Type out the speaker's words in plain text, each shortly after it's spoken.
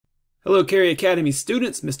Hello Carey Academy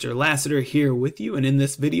students, Mr. Lasseter here with you, and in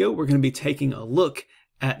this video we're going to be taking a look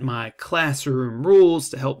at my classroom rules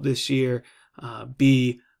to help this year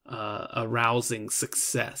be a rousing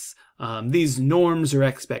success. These norms or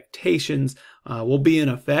expectations will be in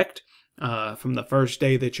effect from the first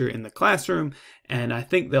day that you're in the classroom, and I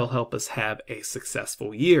think they'll help us have a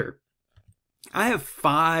successful year. I have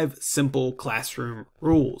 5 simple classroom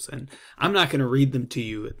rules, and I'm not going to read them to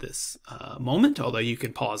you at this moment, although you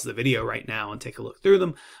can pause the video right now and take a look through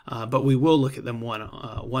them, but we will look at them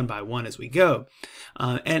one by one as we go.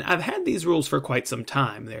 And I've had these rules for quite some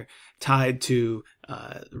time. They're tied to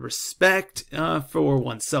respect for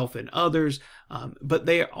oneself and others, but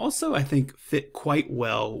they also, I think, fit quite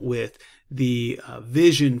well with the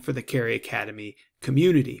vision for the Carey Academy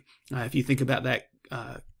community. If you think about that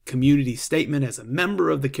community statement, as a member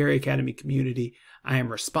of the Carey Academy community, I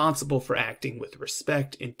am responsible for acting with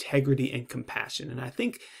respect, integrity, and compassion. And I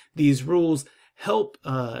think these rules help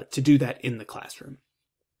to do that in the classroom.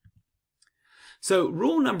 So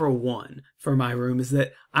rule number 1 for my room is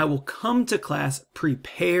that I will come to class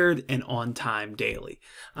prepared and on time daily.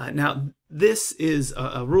 Now, this is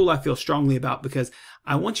a rule I feel strongly about because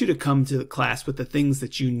I want you to come to the class with the things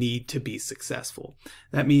that you need to be successful.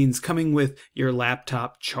 That means coming with your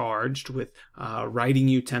laptop charged, with writing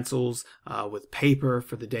utensils, with paper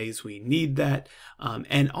for the days we need that,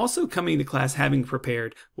 and also coming to class having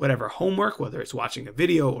prepared whatever homework, whether it's watching a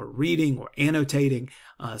video or reading or annotating,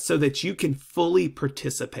 so that you can fully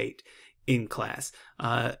participate in class.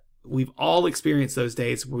 We've all experienced those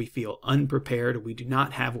days where we feel unprepared, or we do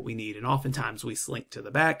not have what we need, and oftentimes we slink to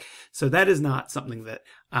the back. So that is not something that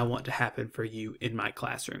I want to happen for you in my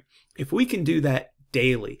classroom. If we can do that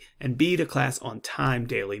daily and be to class on time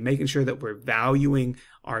daily, making sure that we're valuing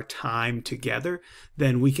our time together,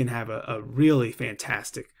 then we can have a really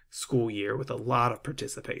fantastic school year with a lot of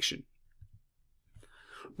participation.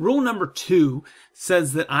 Rule number 2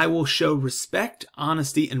 says that I will show respect,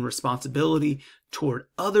 honesty, and responsibility toward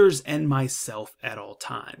others and myself at all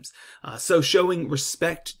times. So showing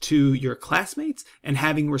respect to your classmates and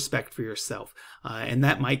having respect for yourself. And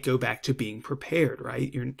that might go back to being prepared,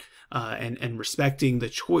 right? And respecting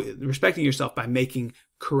respecting yourself by making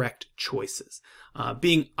correct choices.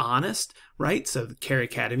 Being honest, right? So the Carey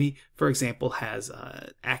Academy, for example, has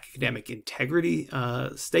academic integrity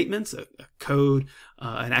statements, a code,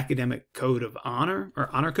 an academic code of honor, or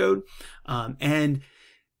honor code, and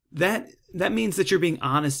that means that you're being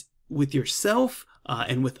honest with yourself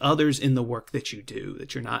and with others in the work that you do,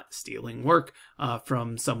 that you're not stealing work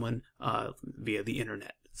from someone via the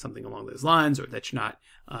internet, something along those lines, or that you're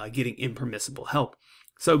not getting impermissible help.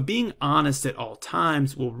 So being honest at all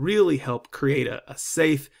times will really help create a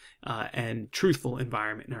safe and truthful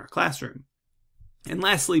environment in our classroom. And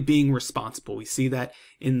lastly, being responsible. We see that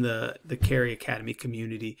in the Carey Academy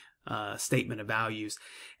community statement of values.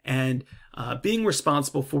 And being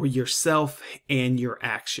responsible for yourself and your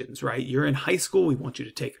actions, right? You're in high school. We want you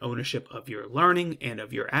to take ownership of your learning and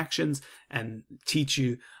of your actions, and teach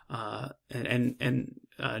you and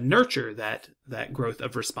nurture that growth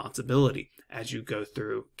of responsibility as you go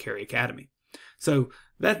through Carey Academy. So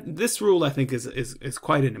this rule, I think, is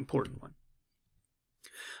quite an important one.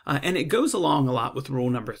 And it goes along a lot with rule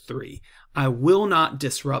number 3. I will not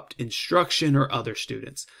disrupt instruction or other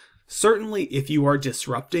students. Certainly, if you are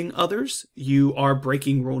disrupting others, you are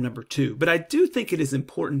breaking rule number 2. But I do think it is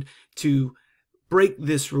important to break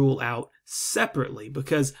this rule out separately,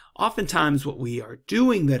 because oftentimes what we are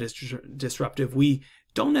doing that is disruptive, we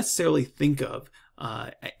don't necessarily think of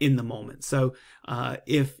in the moment. So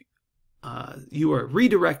if you are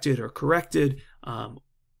redirected or corrected,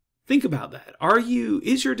 think about that.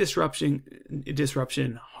 Is your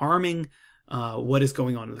disruption harming what is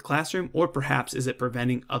going on in the classroom, or perhaps is it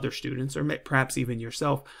preventing other students, or perhaps even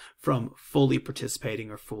yourself, from fully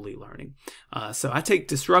participating or fully learning? So I take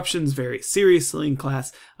disruptions very seriously in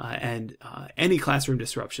class, and any classroom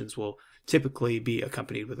disruptions will typically be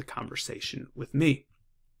accompanied with a conversation with me.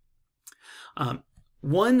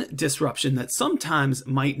 One disruption that sometimes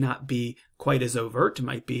might not be quite as overt,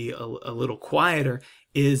 might be a little quieter,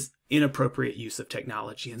 is inappropriate use of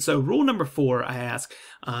technology. And so rule number 4, I ask,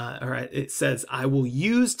 it says, I will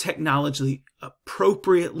use technology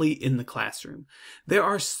appropriately in the classroom. There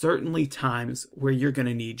are certainly times where you're going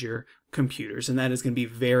to need your computers, and that is going to be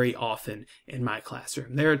very often in my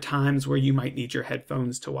classroom. There are times where you might need your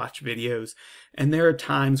headphones to watch videos, and there are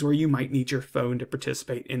times where you might need your phone to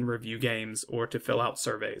participate in review games or to fill out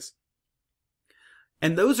surveys.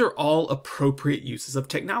 And those are all appropriate uses of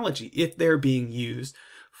technology if they're being used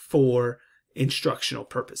for instructional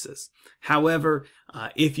purposes. However,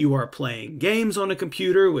 if you are playing games on a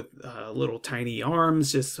computer with little tiny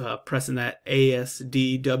arms, just pressing that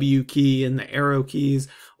ASDW key and the arrow keys,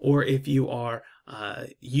 or if you are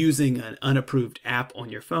using an unapproved app on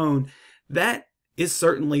your phone, that is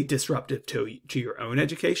certainly disruptive to your own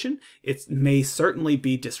education. It may certainly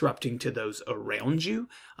be disrupting to those around you,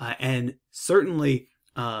 and certainly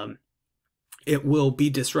it will be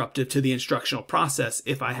disruptive to the instructional process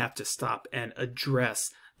if I have to stop and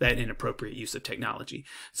address that inappropriate use of technology.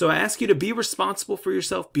 So I ask you to be responsible for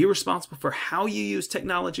yourself, be responsible for how you use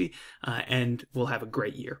technology, and we'll have a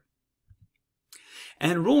great year.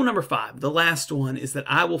 And rule number 5, the last one, is that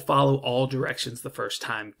I will follow all directions the first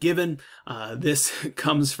time given. This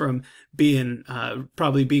comes from being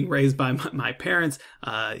probably being raised by my parents.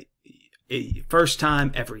 First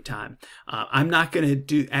time, every time. I'm not going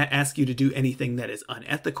to ask you to do anything that is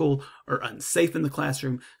unethical or unsafe in the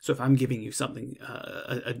classroom. So if I'm giving you something,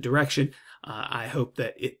 a direction, I hope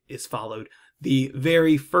that it is followed the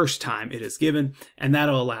very first time it is given, and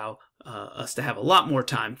that'll allow us to have a lot more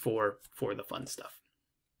time for the fun stuff.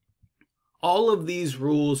 All of these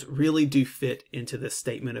rules really do fit into this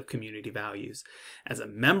statement of community values. As a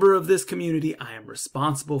member of this community, I am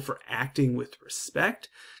responsible for acting with respect.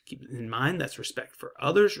 Keep in mind that's respect for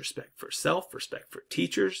others, respect for self, respect for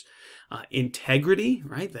teachers, integrity,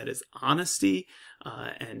 right? That is honesty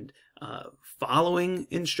and following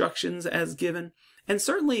instructions as given, and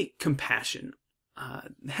certainly compassion.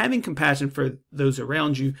 Having compassion for those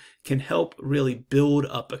around you can help really build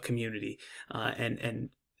up a community, and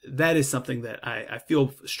that is something that I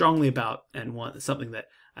feel strongly about, and something that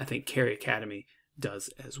I think Carey Academy does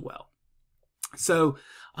as well. So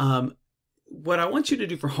what I want you to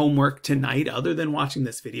do for homework tonight, other than watching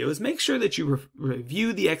this video, is make sure that you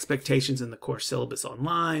review the expectations in the course syllabus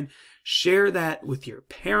online, share that with your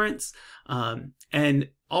parents, and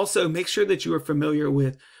also make sure that you are familiar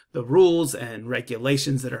with the rules and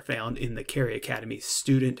regulations that are found in the Carey Academy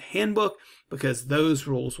Student Handbook, because those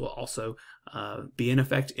rules will also be in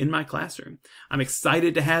effect in my classroom. I'm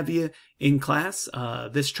excited to have you in class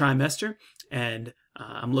this trimester, and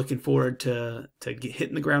I'm looking forward to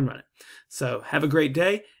hitting the ground running. So have a great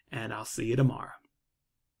day, and I'll see you tomorrow.